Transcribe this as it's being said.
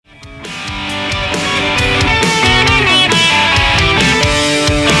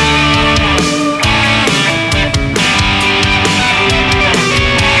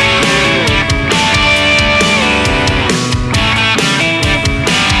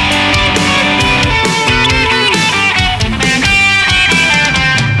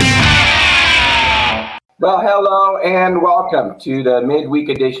and welcome to the midweek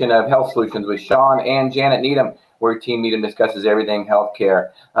edition of Health Solutions with Sean and Janet Needham, where Team Needham discusses everything healthcare.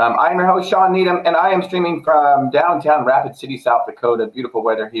 I'm your host, Sean Needham, and I am streaming from downtown Rapid City, South Dakota. Beautiful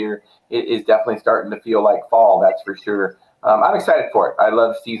weather here. It is definitely starting to feel like fall, that's for sure. I'm excited for it. I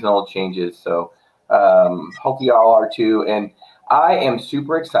love seasonal changes, so hope you all are too. And I am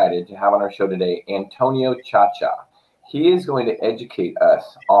super excited to have on our show today Antonio Ciaccia. He is going to educate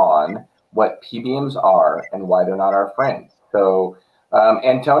us on what PBMs are and why they're not our friends. So,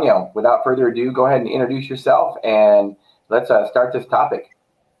 Antonio, without further ado, go ahead and introduce yourself and let's start this topic.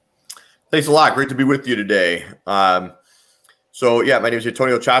 Thanks a lot. Great to be with you today. My name is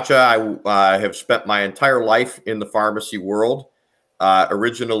Antonio Ciaccia. I have spent my entire life in the pharmacy world.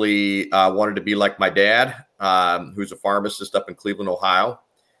 Originally wanted to be like my dad, who's a pharmacist up in Cleveland, Ohio.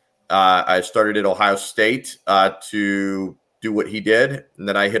 I started at Ohio State to do what he did. And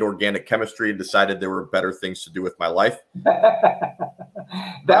then I hit organic chemistry and decided there were better things to do with my life. That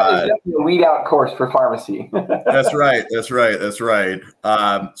is definitely a weed out course for pharmacy. That's right. So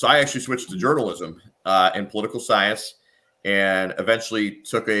I actually switched to journalism and political science and eventually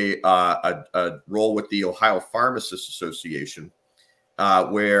took a role with the Ohio Pharmacists Association,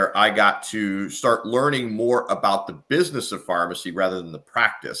 where I got to start learning more about the business of pharmacy rather than the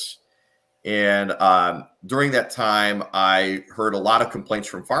practice. And during that time, I heard a lot of complaints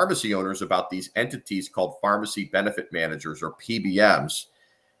from pharmacy owners about these entities called pharmacy benefit managers, or PBMs.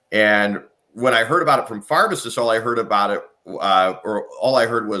 And when I heard about it from pharmacists, all I heard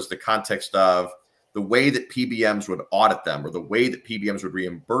was the context of the way that PBMs would audit them or the way that PBMs would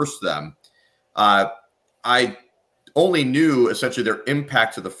reimburse them. I only knew essentially their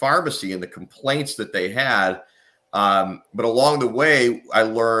impact to the pharmacy and the complaints that they had. But along the way, I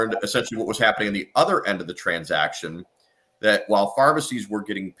learned essentially what was happening on the other end of the transaction, that while pharmacies were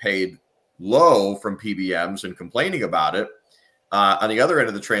getting paid low from PBMs and complaining about it, on the other end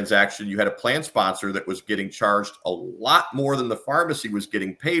of the transaction, you had a plan sponsor that was getting charged a lot more than the pharmacy was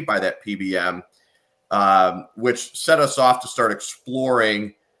getting paid by that PBM, which set us off to start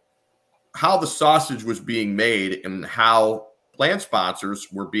exploring how the sausage was being made and how plan sponsors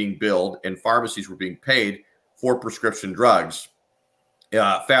were being billed and pharmacies were being paid for prescription drugs.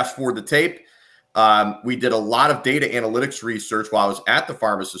 Fast forward the tape. We did a lot of data analytics research while I was at the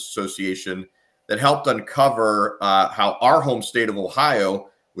Pharmacists Association that helped uncover how our home state of Ohio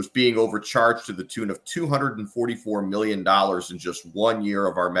was being overcharged to the tune of $244 million in just 1 year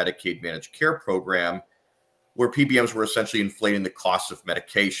of our Medicaid managed care program, where PBMs were essentially inflating the cost of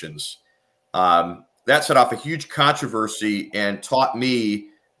medications. That set off a huge controversy and taught me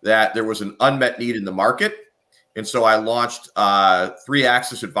that there was an unmet need in the market. And so I launched 3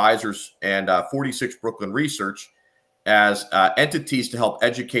 Axis Advisors and 46 Brooklyn Research as entities to help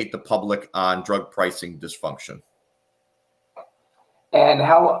educate the public on drug pricing dysfunction. And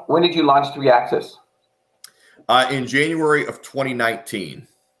when did you launch 3 Axis? In January of 2019.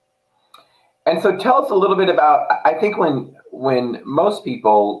 And so tell us a little bit about, I think when most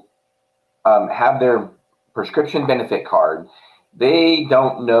people have their prescription benefit card, they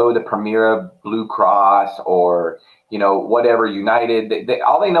don't know the Premier Blue Cross or, whatever United.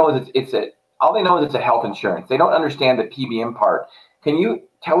 All they know is it's a health insurance. They don't understand the PBM part. Can you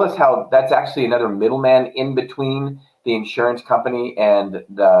tell us how that's actually another middleman in between the insurance company and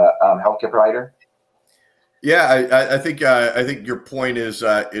the healthcare provider? Yeah, I think your point is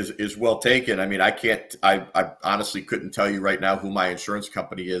well taken. I mean, I honestly couldn't tell you right now who my insurance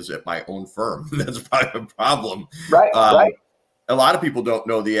company is at my own firm. That's probably a problem. Right. A lot of people don't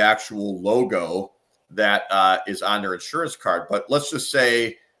know the actual logo that is on their insurance card. But let's just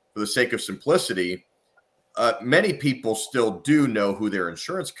say, for the sake of simplicity, many people still do know who their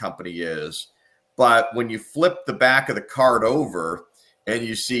insurance company is. But when you flip the back of the card over and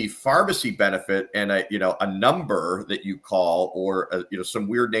you see pharmacy benefit and a number that you call or some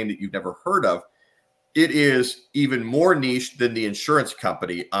weird name that you've never heard of, it is even more niche than the insurance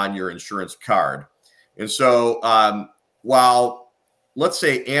company on your insurance card. And so while let's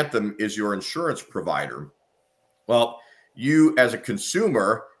say Anthem is your insurance provider, well, you as a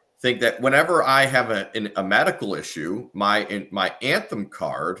consumer think that whenever I have a medical issue, my Anthem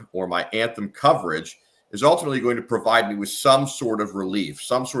card or my Anthem coverage is ultimately going to provide me with some sort of relief,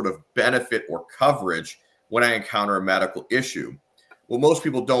 some sort of benefit or coverage when I encounter a medical issue. What most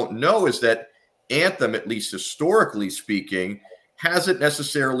people don't know is that Anthem, at least historically speaking, hasn't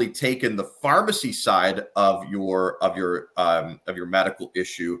necessarily taken the pharmacy side of your medical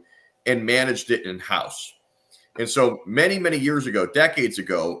issue and managed it in-house. And so many years ago, decades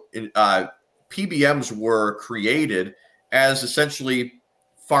ago, PBMs were created as essentially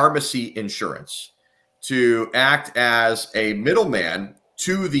pharmacy insurance. to act as a middleman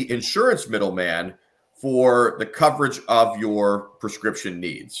to the insurance middleman for the coverage of your prescription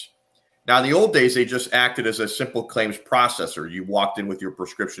needs. Now, in the old days, they just acted as a simple claims processor. You walked in with your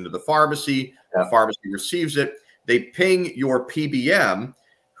prescription to the pharmacy, the pharmacy receives it, they ping your PBM,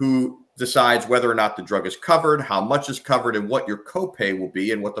 who decides whether or not the drug is covered, how much is covered, and what your copay will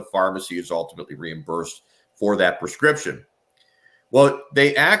be, and what the pharmacy is ultimately reimbursed for that prescription. Well,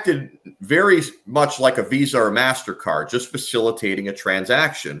 they acted very much like a Visa or MasterCard, just facilitating a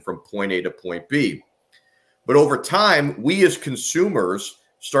transaction from point A to point B. But over time, we as consumers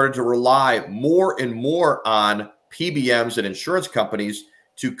started to rely more and more on PBMs and insurance companies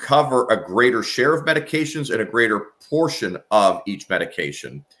to cover a greater share of medications and a greater portion of each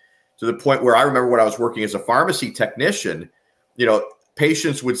medication, to the point where I remember when I was working as a pharmacy technician,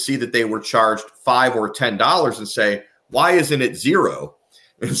 patients would see that they were charged $5 or $10 and say, why isn't it zero?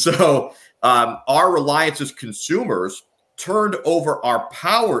 And so our reliance as consumers turned over our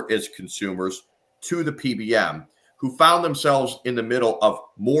power as consumers to the PBM, who found themselves in the middle of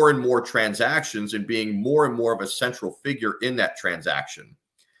more and more transactions and being more and more of a central figure in that transaction.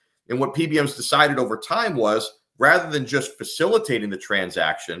 And what PBMs decided over time was, rather than just facilitating the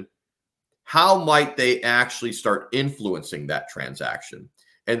transaction, how might they actually start influencing that transaction?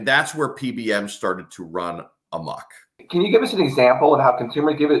 And that's where PBMs started to run amok. Can you give us an example of how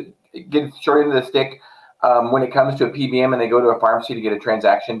consumers get short into the stick when it comes to a PBM and they go to a pharmacy to get a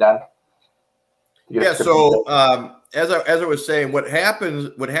transaction done? Yeah. So as I was saying, what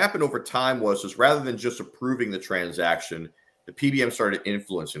happened over time was rather than just approving the transaction, the PBM started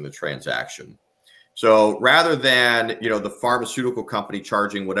influencing the transaction. So rather than the pharmaceutical company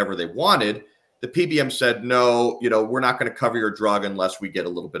charging whatever they wanted, the PBM said, no, we're not going to cover your drug unless we get a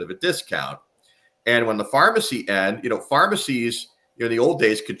little bit of a discount. And when the pharmacy end, pharmacies, in the old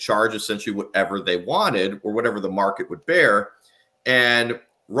days could charge essentially whatever they wanted or whatever the market would bear. And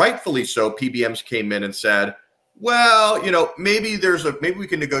rightfully so, PBMs came in and said, well, maybe we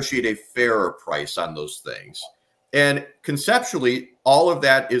can negotiate a fairer price on those things. And conceptually, all of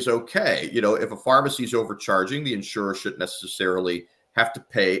that is okay. If a pharmacy is overcharging, the insurer shouldn't necessarily have to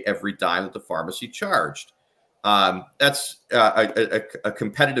pay every dime that the pharmacy charged. That's a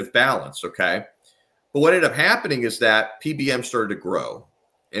competitive balance, okay? But what ended up happening is that PBM started to grow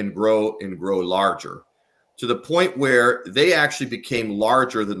and grow and grow larger, to the point where they actually became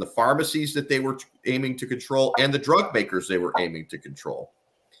larger than the pharmacies that they were aiming to control and the drug makers they were aiming to control.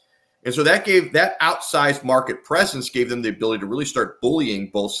 And so that outsized market presence gave them the ability to really start bullying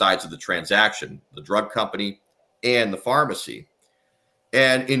both sides of the transaction, the drug company and the pharmacy.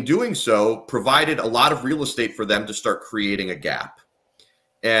 And in doing so, provided a lot of real estate for them to start creating a gap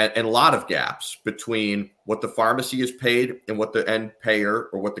and a lot of gaps between what the pharmacy is paid and what the end payer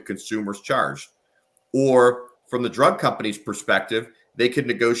or what the consumer's charged. Or from the drug company's perspective, they could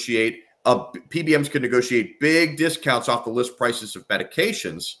negotiate, PBMs could negotiate big discounts off the list prices of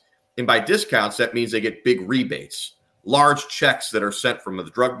medications. And by discounts, that means they get big rebates, large checks that are sent from the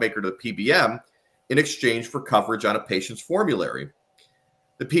drug maker to the PBM in exchange for coverage on a patient's formulary.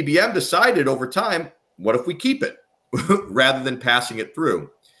 The PBM decided over time, what if we keep it rather than passing it through?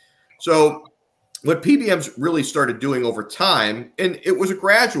 So what PBMs really started doing over time, and it was a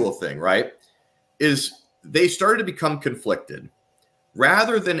gradual thing, right, is they started to become conflicted.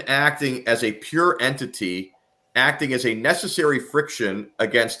 Rather than acting as a pure entity, acting as a necessary friction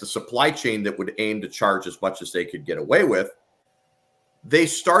against the supply chain that would aim to charge as much as they could get away with, they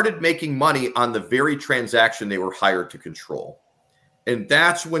started making money on the very transaction they were hired to control. And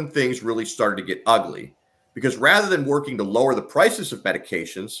that's when things really started to get ugly, because rather than working to lower the prices of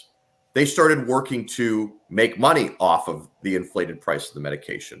medications, they started working to make money off of the inflated price of the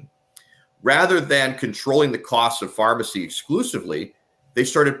medication. Rather than controlling the costs of pharmacy exclusively, they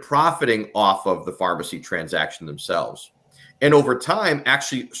started profiting off of the pharmacy transaction themselves. And over time,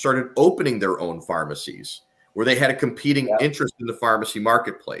 actually started opening their own pharmacies where they had a competing interest in the pharmacy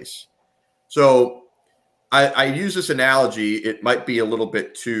marketplace. So I use this analogy. It might be a little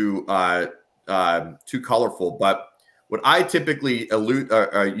bit too colorful, but what I typically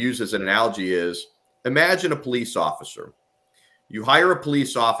use as an analogy is, imagine a police officer. You hire a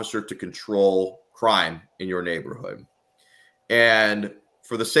police officer to control crime in your neighborhood. And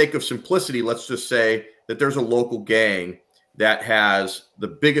for the sake of simplicity, let's just say that there's a local gang that has the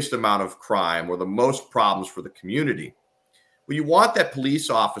biggest amount of crime or the most problems for the community. Well, you want that police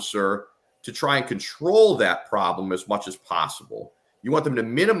officer to try and control that problem as much as possible. You want them to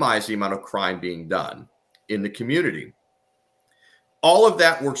minimize the amount of crime being done in the community. All of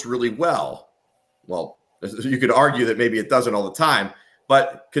that works really well. Well, you could argue that maybe it doesn't all the time,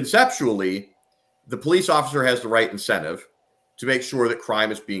 but conceptually, the police officer has the right incentive to make sure that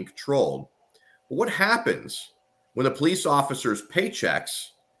crime is being controlled. But what happens when the police officer's paychecks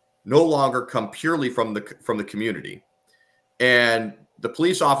no longer come purely from the community, and the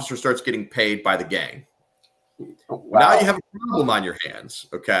police officer starts getting paid by the gang? Wow. Now you have a problem on your hands,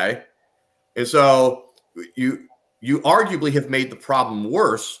 okay? And so you arguably have made the problem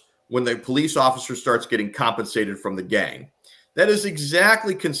worse when the police officer starts getting compensated from the gang. That is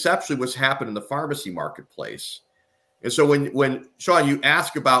exactly conceptually what's happened in the pharmacy marketplace. And so when Sean, you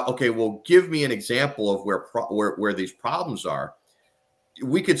ask about, okay, well, give me an example of where these problems are,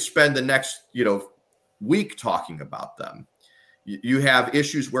 we could spend the next week talking about them. You have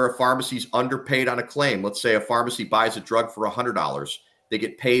issues where a pharmacy's underpaid on a claim. Let's say a pharmacy buys a drug for $100. They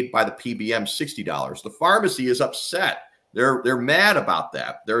get paid by the PBM $60. The pharmacy is upset. They're mad about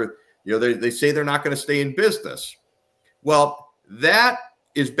that. They say they're not going to stay in business. Well, that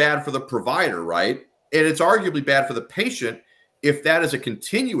is bad for the provider, right? And it's arguably bad for the patient if that is a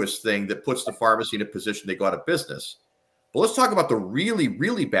continuous thing that puts the pharmacy in a position they go out of business. But let's talk about the really,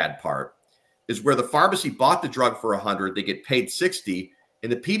 really bad part, is where the pharmacy bought the drug for $100, they get paid $60,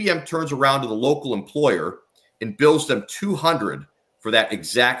 and the PBM turns around to the local employer and bills them $200 for that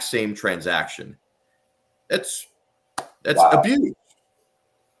exact same transaction. That's wow. Abuse.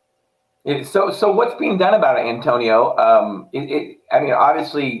 So what's being done about it, Antonio? I mean,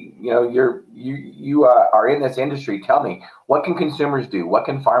 obviously, you are in this industry. Tell me, what can consumers do? What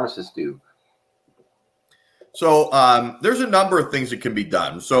can pharmacists do? So there's a number of things that can be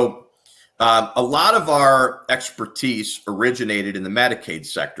done. So a lot of our expertise originated in the Medicaid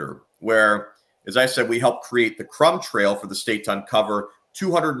sector, where, as I said, we helped create the crumb trail for the state to uncover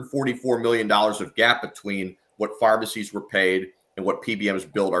 $244 million of gap between what pharmacies were paid and what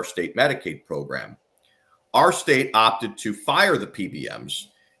PBMs billed our state Medicaid program. Our state opted to fire the PBMs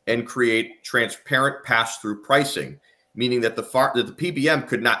and create transparent pass-through pricing, meaning that the PBM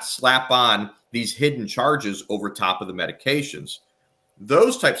could not slap on these hidden charges over top of the medications.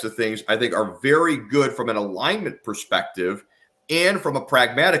 Those types of things, I think, are very good from an alignment perspective and from a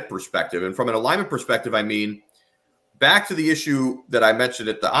pragmatic perspective. And from an alignment perspective, I mean, back to the issue that I mentioned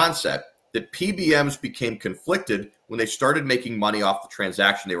at the onset, that PBMs became conflicted when they started making money off the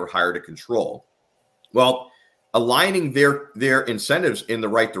transaction they were hired to control. Well, aligning their incentives in the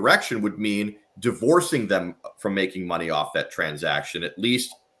right direction would mean divorcing them from making money off that transaction, at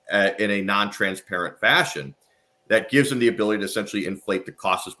least in a non-transparent fashion. That gives them the ability to essentially inflate the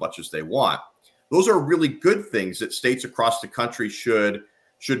cost as much as they want. Those are really good things that states across the country should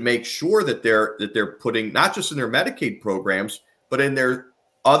make sure that they're putting, not just in their Medicaid programs, but in their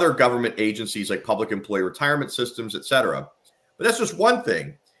other government agencies like public employee retirement systems, et cetera. But that's just one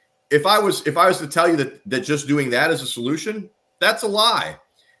thing. If I was to tell you that just doing that is a solution, that's a lie.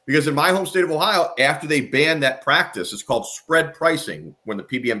 Because in my home state of Ohio, after they banned that practice, it's called spread pricing. When the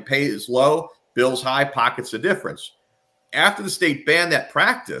PBM pay is low, bills high, pockets the difference. After the state banned that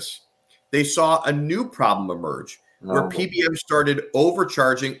practice, they saw a new problem emerge where PBM started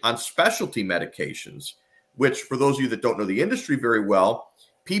overcharging on specialty medications, which, for those of you that don't know the industry very well,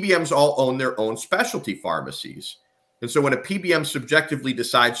 PBMs all own their own specialty pharmacies. And so when a PBM subjectively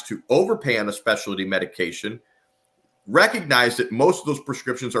decides to overpay on a specialty medication, recognize that most of those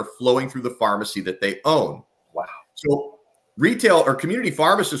prescriptions are flowing through the pharmacy that they own. Wow. So retail or community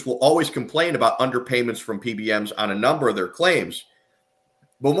pharmacists will always complain about underpayments from PBMs on a number of their claims.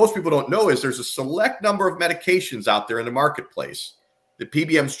 But what most people don't know is there's a select number of medications out there in the marketplace that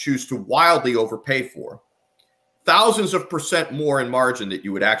PBMs choose to wildly overpay for. Thousands of percent more in margin that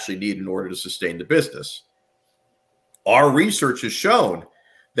you would actually need in order to sustain the business. Our research has shown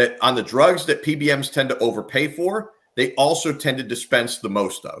that on the drugs that PBMs tend to overpay for, they also tend to dispense the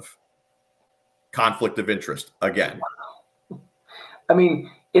most of. Conflict of interest, again. I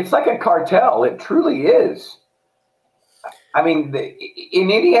mean, it's like a cartel. It truly is. I mean,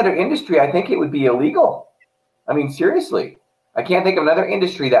 in any other industry, I think it would be illegal. I mean, seriously, I can't think of another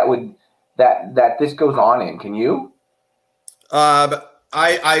industry that this goes on in. Can you? I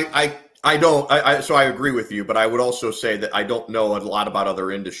don't. So I agree with you, but I would also say that I don't know a lot about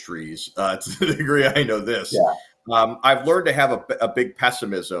other industries to the degree I know this. Yeah. I've learned to have a big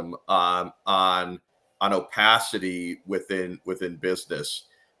pessimism on opacity within business.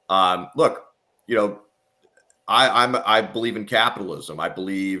 Look, I believe in capitalism. I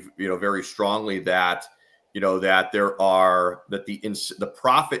believe, very strongly that, that the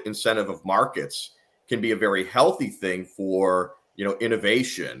profit incentive of markets can be a very healthy thing for,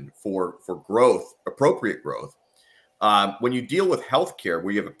 innovation, for growth, appropriate growth. When you deal with healthcare,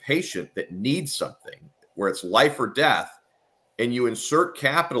 where you have a patient that needs something, where it's life or death, and you insert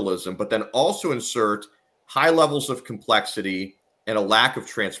capitalism, but then also insert high levels of complexity and a lack of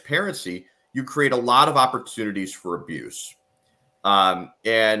transparency, you create a lot of opportunities for abuse.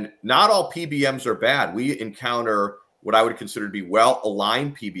 And not all PBMs are bad. We encounter what I would consider to be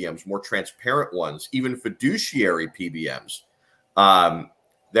well-aligned PBMs, more transparent ones, even fiduciary PBMs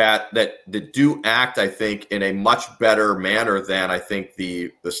that do act, I think, in a much better manner than I think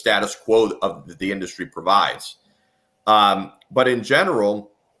the status quo of the industry provides. But in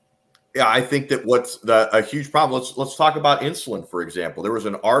general, yeah, I think that what's a huge problem. Let's talk about insulin, for example. There was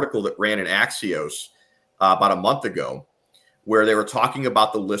an article that ran in Axios about a month ago where they were talking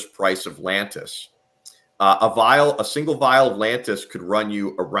about the list price of Lantus. A single vial of Lantus could run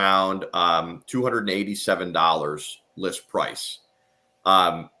you around $287 list price.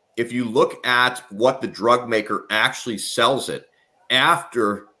 If you look at what the drug maker actually sells it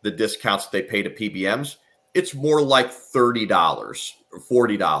after the discounts they pay to PBMs, it's more like $30 or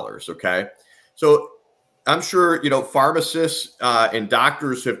 $40. Okay. So I'm sure, pharmacists and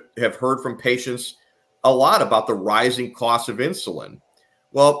doctors have heard from patients a lot about the rising cost of insulin.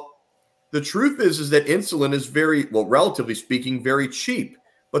 Well, the truth is that insulin is relatively speaking, very cheap,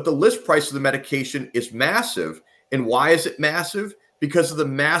 but the list price of the medication is massive. And why is it massive? Because of the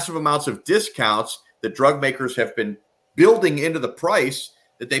massive amounts of discounts that drug makers have been building into the price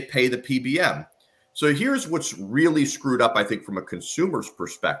that they pay the PBM. So here's what's really screwed up, I think, from a consumer's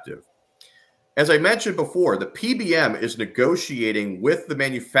perspective. As I mentioned before, the PBM is negotiating with the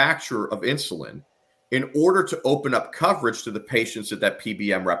manufacturer of insulin in order to open up coverage to the patients that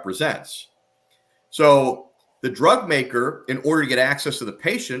PBM represents. So the drug maker, in order to get access to the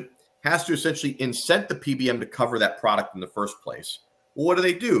patient, has to essentially incent the PBM to cover that product in the first place. Well, what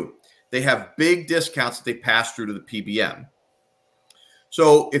do? They have big discounts that they pass through to the PBM.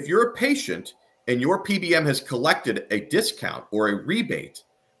 So if you're a patient and your PBM has collected a discount or a rebate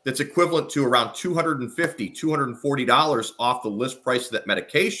that's equivalent to around $250, $240 off the list price of that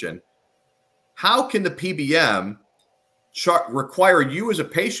medication, how can the PBM require you as a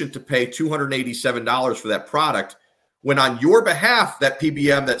patient to pay $287 for that product when on your behalf, that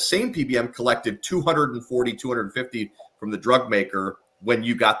same PBM collected $240, $250 from the drug maker when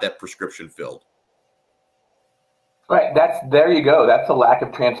you got that prescription filled? Right. There you go. That's a lack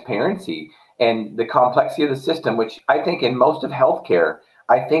of transparency and the complexity of the system, which I think in most of healthcare,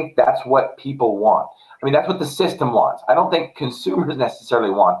 I think that's what people want. I mean, that's what the system wants. I don't think consumers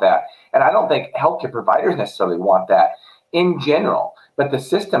necessarily want that. And I don't think healthcare providers necessarily want that in general. But the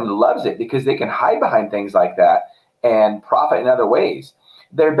system loves it because they can hide behind things like that and profit in other ways.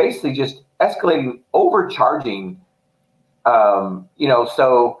 They're basically just escalating, overcharging, escalating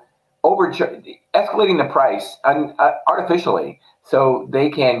the price artificially so they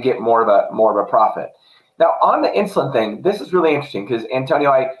can get more of a profit. Now, on the insulin thing, this is really interesting because,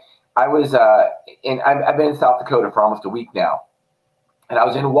 Antonio, I've been in South Dakota for almost a week now, and I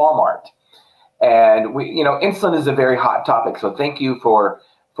was in Walmart, and insulin is a very hot topic. So thank you for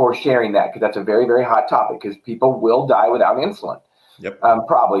sharing that, because that's a very, very hot topic, because people will die without insulin. Yep.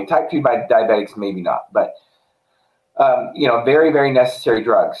 Probably type 2 diabetics, maybe not, but very, very necessary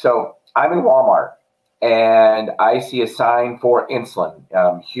drug. So I'm in Walmart and I see a sign for insulin,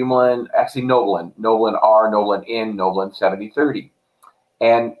 Humulin, actually Novolin R, Novolin N, Novolin 7030.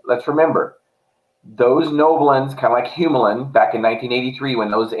 And let's remember, those Novolins, kind of like Humulin, back in 1983, when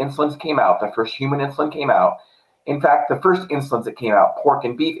those insulins came out, the first human insulin came out. In fact, the first insulins that came out, pork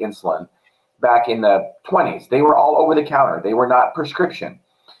and beef insulin, back in the 20s, they were all over the counter. They were not prescription.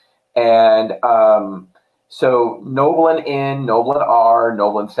 And so Novolin N, Novolin R,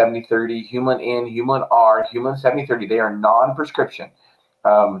 Novolin 7030, Humulin N, Humulin R, Humulin 7030, they are non-prescription.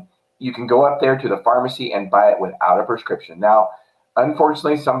 You can go up there to the pharmacy and buy it without a prescription. Now,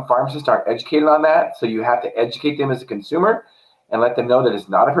 unfortunately, some pharmacists aren't educated on that, so you have to educate them as a consumer and let them know that it's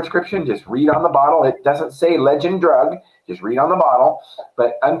not a prescription. Just read on the bottle. It doesn't say legend drug. Just read on the bottle.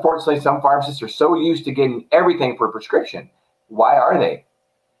 But unfortunately, some pharmacists are so used to getting everything for a prescription. Why are they?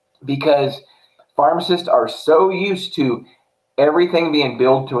 Because pharmacists are so used to everything being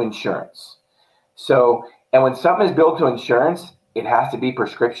billed to insurance. And when something is billed to insurance, it has to be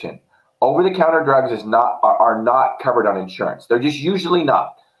prescription. Over-the-counter drugs are not covered on insurance. They're just usually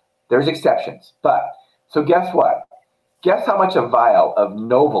not. There's exceptions. So guess what? Guess how much a vial of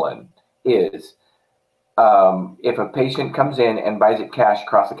Novolin is if a patient comes in and buys it cash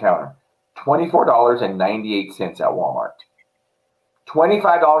across the counter? $24.98 at Walmart.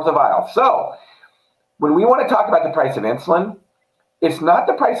 $25 a vial. So when we want to talk about the price of insulin, it's not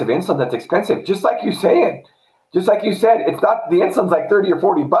the price of insulin that's expensive. Just like you said, it's not, the insulin's like 30 or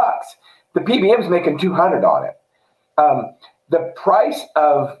 40 bucks. The PBM's making $200 on it. the price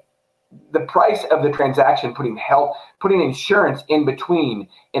of the transaction, putting insurance in between,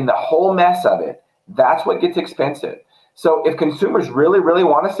 in the whole mess of it, that's what gets expensive. So if consumers really, really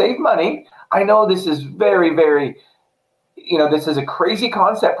want to save money, I know this is very, very, this is a crazy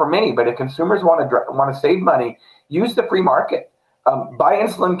concept for many, but if consumers want to save money, use the free market, buy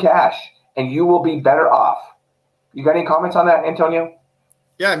insulin cash, and you will be better off. You got any comments on that, Antonio?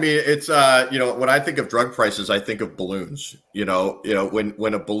 Yeah, I mean, it's when I think of drug prices, I think of balloons.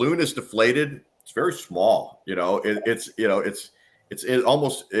 When a balloon is deflated, it's very small. It's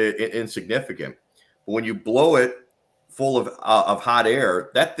almost insignificant. But when you blow it full of hot air,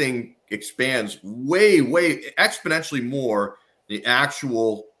 that thing expands way exponentially more the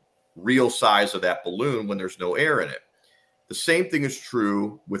actual real size of that balloon when there's no air in it. The same thing is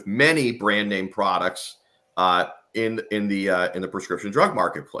true with many brand name products in the prescription drug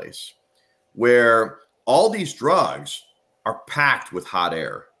marketplace, where all these drugs are packed with hot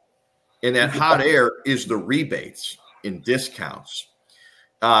air, and that hot air is the rebates and discounts.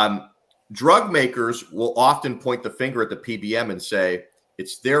 Drug makers will often point the finger at the PBM and say,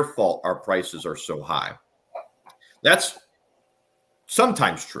 it's their fault our prices are so high. That's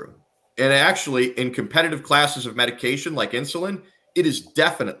sometimes true. And actually, in competitive classes of medication like insulin, it is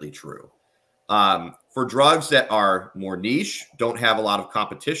definitely true. For drugs that are more niche, don't have a lot of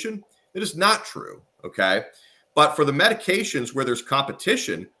competition, it is not true, okay? But for the medications where there's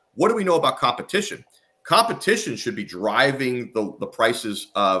competition, what do we know about competition? Competition should be driving the prices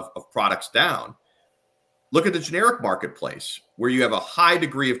of products down. Look at the generic marketplace, where you have a high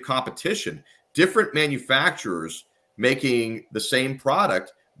degree of competition. Different manufacturers making the same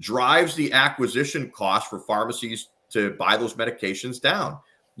product drives the acquisition cost for pharmacies to buy those medications down.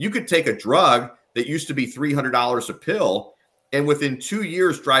 You could take a drug that used to be $300 a pill and within 2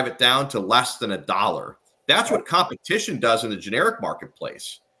 years drive it down to less than $1. That's what competition does in the generic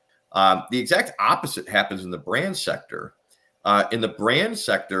marketplace. The exact opposite happens in the brand sector. In the brand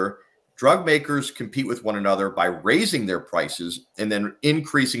sector, drug makers compete with one another by raising their prices and then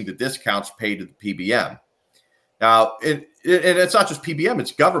increasing the discounts paid to the PBM. Now, and it's not just PBM,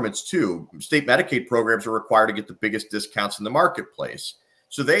 it's governments too. State Medicaid programs are required to get the biggest discounts in the marketplace.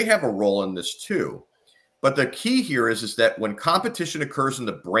 So they have a role in this too. But the key here is that when competition occurs in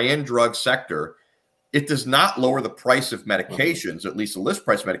the brand drug sector, it does not lower the price of medications, at least the list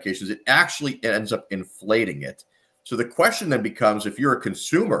price medications. It actually ends up inflating it. So the question then becomes, if you're a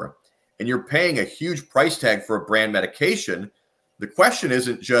consumer and you're paying a huge price tag for a brand medication, the question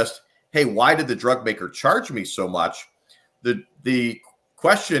isn't just, hey, why did the drug maker charge me so much? The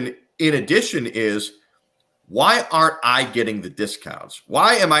question in addition is, why aren't I getting the discounts?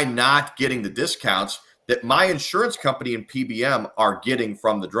 Why am I not getting the discounts that my insurance company and PBM are getting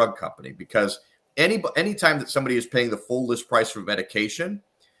from the drug company? Because anytime that somebody is paying the full list price for medication,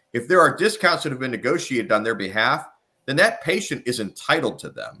 if there are discounts that have been negotiated on their behalf, then that patient is entitled to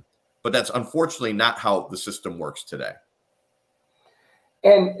them. But that's unfortunately not how the system works today.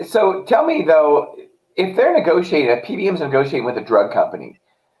 And so tell me, though, if they're negotiating, a PBM's negotiating with a drug company,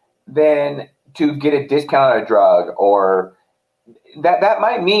 then to get a discount on a drug, or that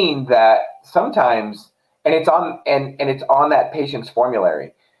might mean that sometimes, and it's on that patient's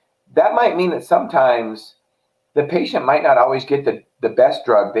formulary, that might mean that sometimes the patient might not always get the best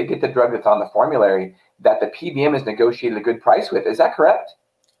drug. They get the drug that's on the formulary that the PBM has negotiated a good price with. Is that correct?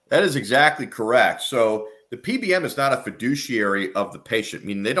 That is exactly correct. So the PBM is not a fiduciary of the patient,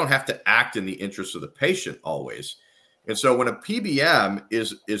 meaning they don't have to act in the interest of the patient always. And so when a PBM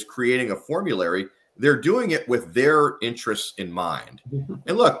is creating a formulary, they're doing it with their interests in mind.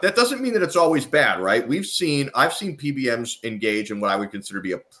 And look, that doesn't mean that it's always bad, right? I've seen PBMs engage in what I would consider to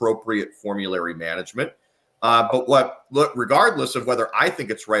be appropriate formulary management. Regardless of whether I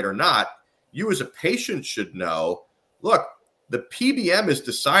think it's right or not, you as a patient should know, look, the PBM is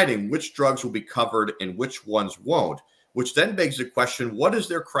deciding which drugs will be covered and which ones won't, which then begs the question, what is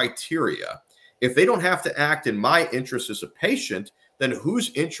their criteria? If they don't have to act in my interest as a patient, then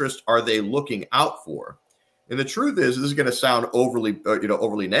whose interest are they looking out for? And the truth is, this is going to sound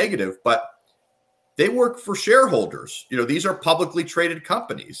overly negative, but they work for shareholders. These are publicly traded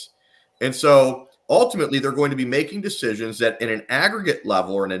companies. And so ultimately, they're going to be making decisions that in an aggregate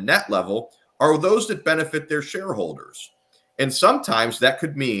level or in a net level are those that benefit their shareholders. And sometimes that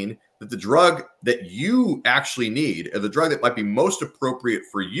could mean that the drug that you actually need, or the drug that might be most appropriate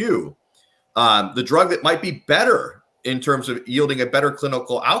for you, the drug that might be better in terms of yielding a better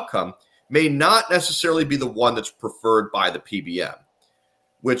clinical outcome, may not necessarily be the one that's preferred by the PBM,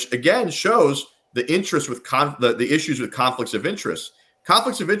 which again shows the interest with the issues with conflicts of interest.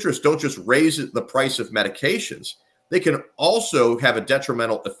 Conflicts of interest don't just raise the price of medications. they can also have a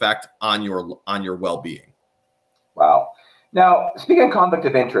detrimental effect on your well-being. Wow. Now, speaking of conflict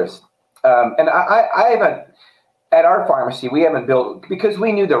of interest, and I haven't, at our pharmacy, we haven't built, because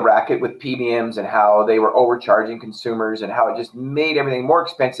we knew the racket with PBMs and how they were overcharging consumers and how it just made everything more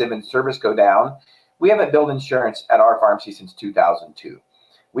expensive and service go down. We haven't built insurance at our pharmacy since 2002.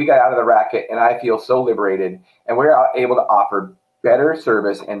 We got out of the racket, and I feel so liberated, and we're able to offer better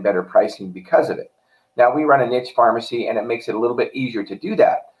service and better pricing because of it. Now, we run a niche pharmacy, and it makes it a little bit easier to do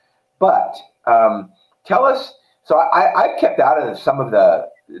that. But tell us, so I've kept out of some of the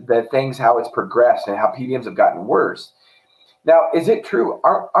things, how it's progressed and how PBMs have gotten worse. Now, is it true?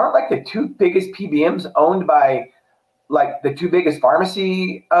 Aren't like the two biggest PBMs owned by like the two biggest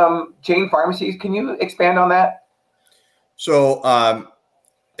pharmacy chain pharmacies? Can you expand on that? So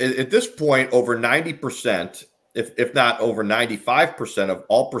at this point, over 90%, if not over 95% of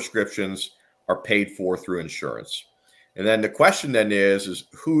all prescriptions are paid for through insurance. And then the question then is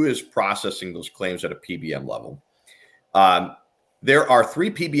who is processing those claims at a PBM level? There are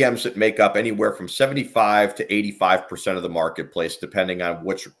 3 PBMs that make up anywhere from 75 to 85% of the marketplace, depending on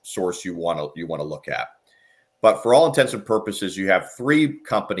which source you want to look at. But for all intents and purposes, you have 3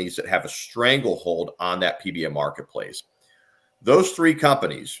 companies that have a stranglehold on that PBM marketplace. Those 3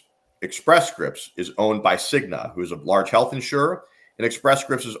 companies, Express Scripts is owned by Cigna, who's a large health insurer, and Express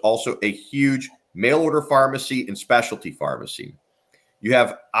Scripts is also a huge mail order pharmacy and specialty pharmacy. You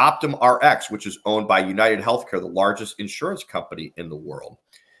have Optum Rx, which is owned by United Healthcare, the largest insurance company in the world.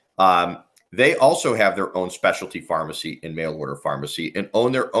 They also have their own specialty pharmacy and mail order pharmacy and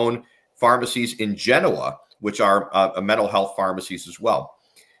own their own pharmacies in Genoa, which are mental health pharmacies as well.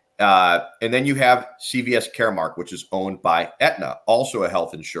 And then you have CVS Caremark, which is owned by Aetna, also a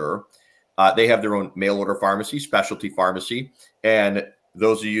health insurer. They have their own mail order pharmacy, specialty pharmacy. And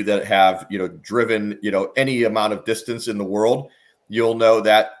those of you that have, driven, any amount of distance in the world, you'll know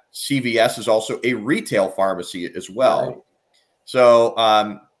that CVS is also a retail pharmacy as well. Right.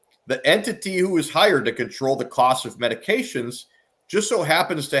 So the entity who is hired to control the cost of medications just so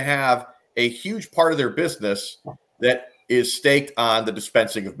happens to have a huge part of their business that is staked on the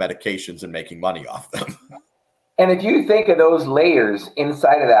dispensing of medications and making money off them. And if you think of those layers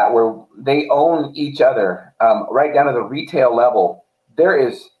inside of that where they own each other, right down to the retail level, there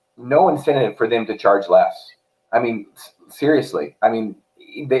is no incentive for them to charge less. I mean, seriously. I mean,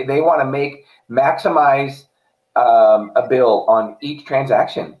 they want to maximize a bill on each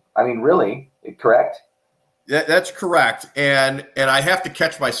transaction. I mean, really, correct? That's correct. And I have to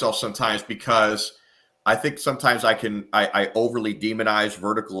catch myself sometimes because I think sometimes I overly demonize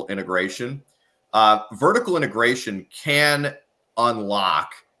vertical integration. Vertical integration can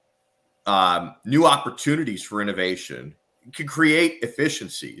unlock new opportunities for innovation. It can create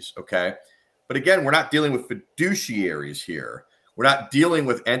efficiencies, okay? But again, we're not dealing with fiduciaries here. We're not dealing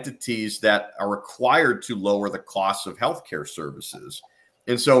with entities that are required to lower the costs of healthcare services.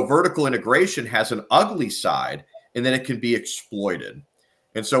 And so vertical integration has an ugly side, and then it can be exploited.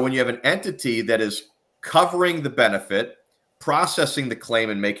 And so when you have an entity that is covering the benefit, processing the claim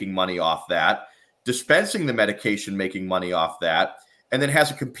and making money off that, dispensing the medication, making money off that, and then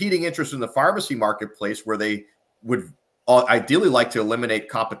has a competing interest in the pharmacy marketplace where they would ideally like to eliminate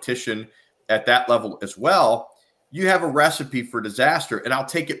competition at that level as well, you have a recipe for disaster. And I'll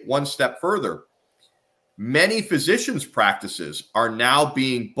take it one step further. Many physicians' practices are now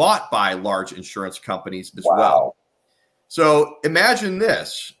being bought by large insurance companies as well. So imagine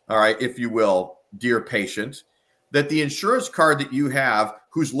this, all right, if you will, dear patient, that the insurance card that you have,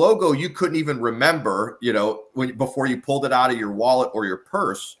 whose logo you couldn't even remember, before you pulled it out of your wallet or your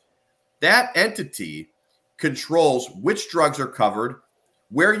purse, that entity controls which drugs are covered,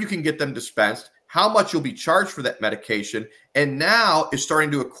 where you can get them dispensed, how much you'll be charged for that medication, and now is starting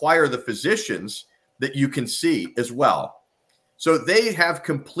to acquire the physicians that you can see as well. So they have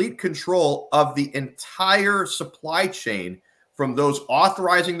complete control of the entire supply chain from those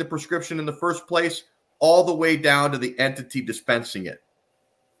authorizing the prescription in the first place all the way down to the entity dispensing it.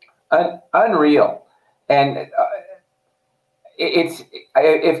 Unreal. And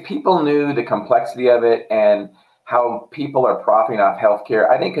if people knew the complexity of it and how people are profiting off healthcare,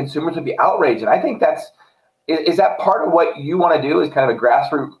 I think consumers would be outraged. And I think is that part of what you want to do, is kind of a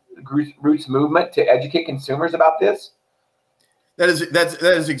grassroots movement to educate consumers about this? That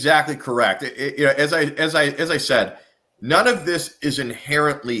is exactly correct. As I said, none of this is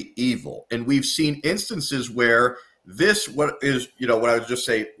inherently evil, and we've seen instances where what I would just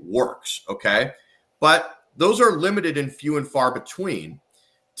say works. Okay, but those are limited and few and far between.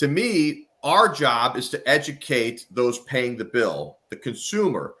 To me, our job is to educate those paying the bill, the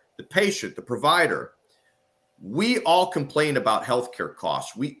consumer, the patient, the provider. we all complain about healthcare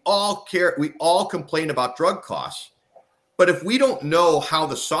costs. We all complain about drug costs. But if we don't know how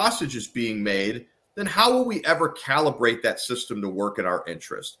the sausage is being made, then how will we ever calibrate that system to work in our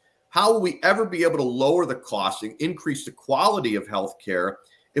interest? How will we ever be able to lower the cost and increase the quality of healthcare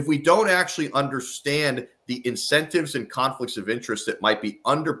if we don't actually understand the incentives and conflicts of interest that might be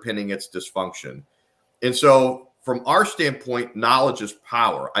underpinning its dysfunction? And so from our standpoint, knowledge is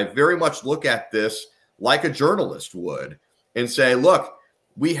power. I very much look at this like a journalist would and say, look,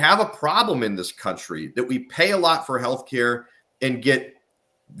 we have a problem in this country that we pay a lot for healthcare and get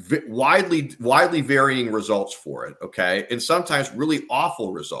widely varying results for it, okay? And sometimes really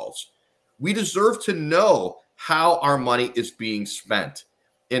awful results. We deserve to know how our money is being spent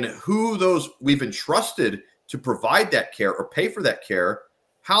and who those we've entrusted to provide that care or pay for that care,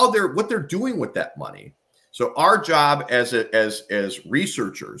 what they're doing with that money. So our job as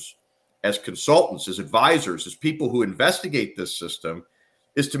researchers, as consultants, as advisors, as people who investigate this system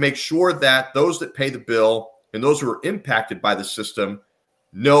is to make sure that those that pay the bill and those who are impacted by the system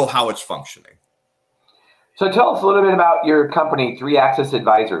know how it's functioning. So tell us a little bit about your company, 3-Axis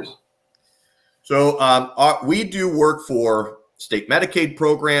Advisors. So we do work for state Medicaid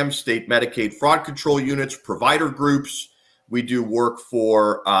programs, state Medicaid fraud control units, provider groups. We do work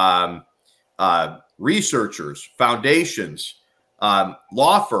for researchers, foundations,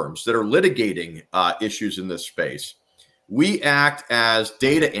 law firms that are litigating issues in this space. We act as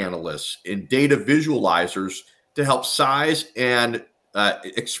data analysts and data visualizers to help size and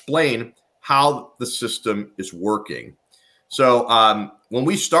explain how the system is working. So when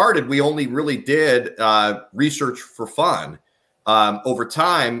we started, we only really did research for fun. Over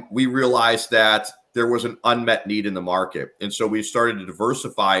time, we realized that there was an unmet need in the market. And so we started to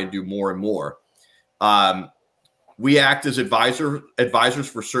diversify and do more and more. We act as advisors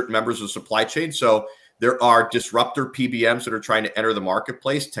for certain members of the supply chain. So there are disruptor PBMs that are trying to enter the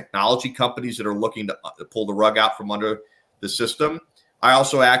marketplace, technology companies that are looking to pull the rug out from under the system. I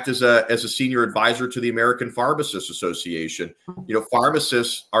also act as a senior advisor to the American Pharmacists Association. You know,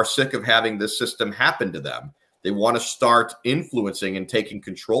 pharmacists are sick of having this system happen to them. They want to start influencing and taking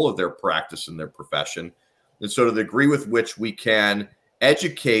control of their practice and their profession. And so to the degree with which we can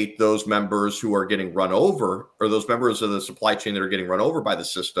educate those members who are getting run over, or those members of the supply chain that are getting run over by the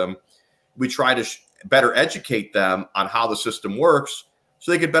system, we try to better educate them on how the system works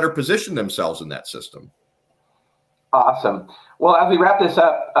so they can better position themselves in that system. Awesome. Well, as we wrap this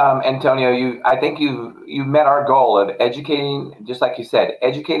up, Antonio, I think you met our goal of educating, just like you said,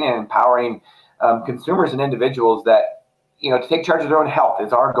 educating and empowering consumers and individuals that, to take charge of their own health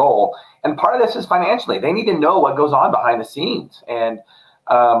is our goal. And part of this is financially. They need to know what goes on behind the scenes, and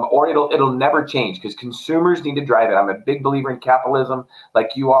or it'll never change, because consumers need to drive it. I'm a big believer in capitalism,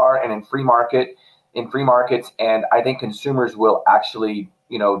 like you are, and in free markets, and I think consumers will actually,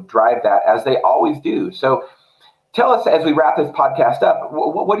 drive that, as they always do. So tell us, as we wrap this podcast up,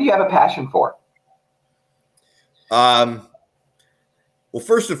 what do you have a passion for? Well,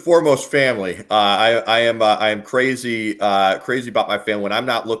 first and foremost, family. I am crazy about my family. When I'm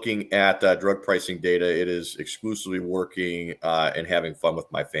not looking at drug pricing data, it is exclusively working and having fun with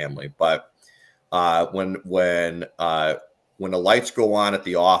my family. But when the lights go on at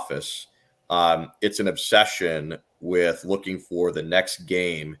the office, it's an obsession with looking for the next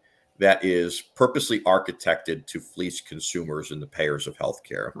game that is purposely architected to fleece consumers and the payers of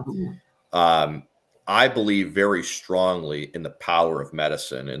healthcare. Mm-hmm. I believe very strongly in the power of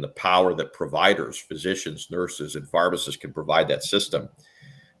medicine and the power that providers, physicians, nurses, and pharmacists can provide that system.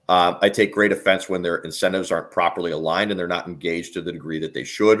 I take great offense when their incentives aren't properly aligned and they're not engaged to the degree that they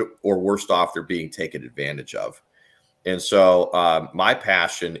should, or worst off, they're being taken advantage of. And so my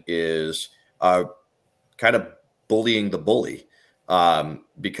passion is kind of bullying the bully,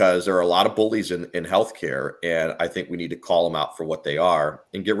 because there are a lot of bullies in healthcare, and I think we need to call them out for what they are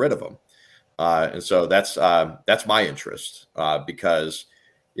and get rid of them. And so that's my interest, because,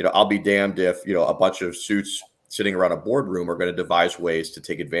 I'll be damned if, a bunch of suits sitting around a boardroom are going to devise ways to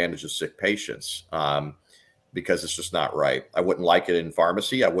take advantage of sick patients, because it's just not right. I wouldn't like it in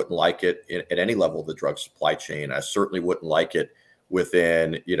pharmacy. I wouldn't like it at any level of the drug supply chain. I certainly wouldn't like it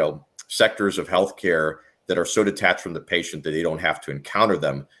within, sectors of healthcare that are so detached from the patient that they don't have to encounter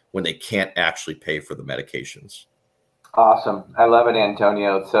them when they can't actually pay for the medications. Awesome. I love it,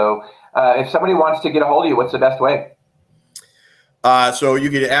 Antonio. So if somebody wants to get a hold of you, what's the best way? So you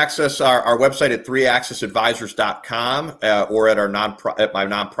can access our website at 3AxisAdvisors.com or at my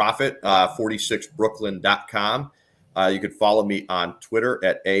nonprofit, 46brooklyn.com. You can follow me on Twitter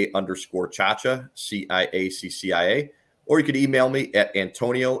at _Ciaccia, Ciaccia. or you can email me at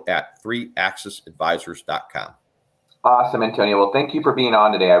antonio@3axis advisors.com. Awesome, Antonio. Well, thank you for being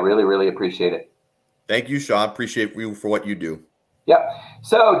on today. I really, really appreciate it. Thank you, Sean. Appreciate you for what you do. Yep.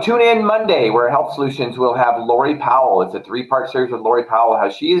 So tune in Monday where Health Solutions will have Lori Powell. It's a 3-part series with Lori Powell, how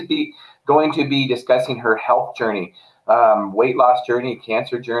she is going to be discussing her health journey, weight loss journey,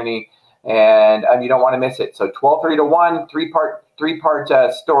 cancer journey, and you don't want to miss it. So 12:30 to 1, three-part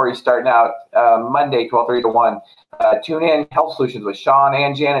story starting out Monday, 12:30 to 1. Tune in, Health Solutions with Sean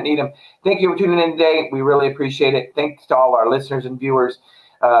and Janet Needham. Thank you for tuning in today. We really appreciate it. Thanks to all our listeners and viewers.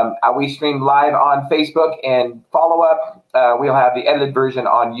 We stream live on Facebook, and follow up. We'll have the edited version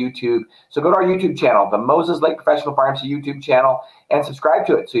on YouTube. So go to our YouTube channel, the Moses Lake Professional Pharmacy YouTube channel, and subscribe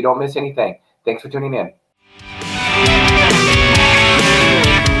to it so you don't miss anything. Thanks for tuning in.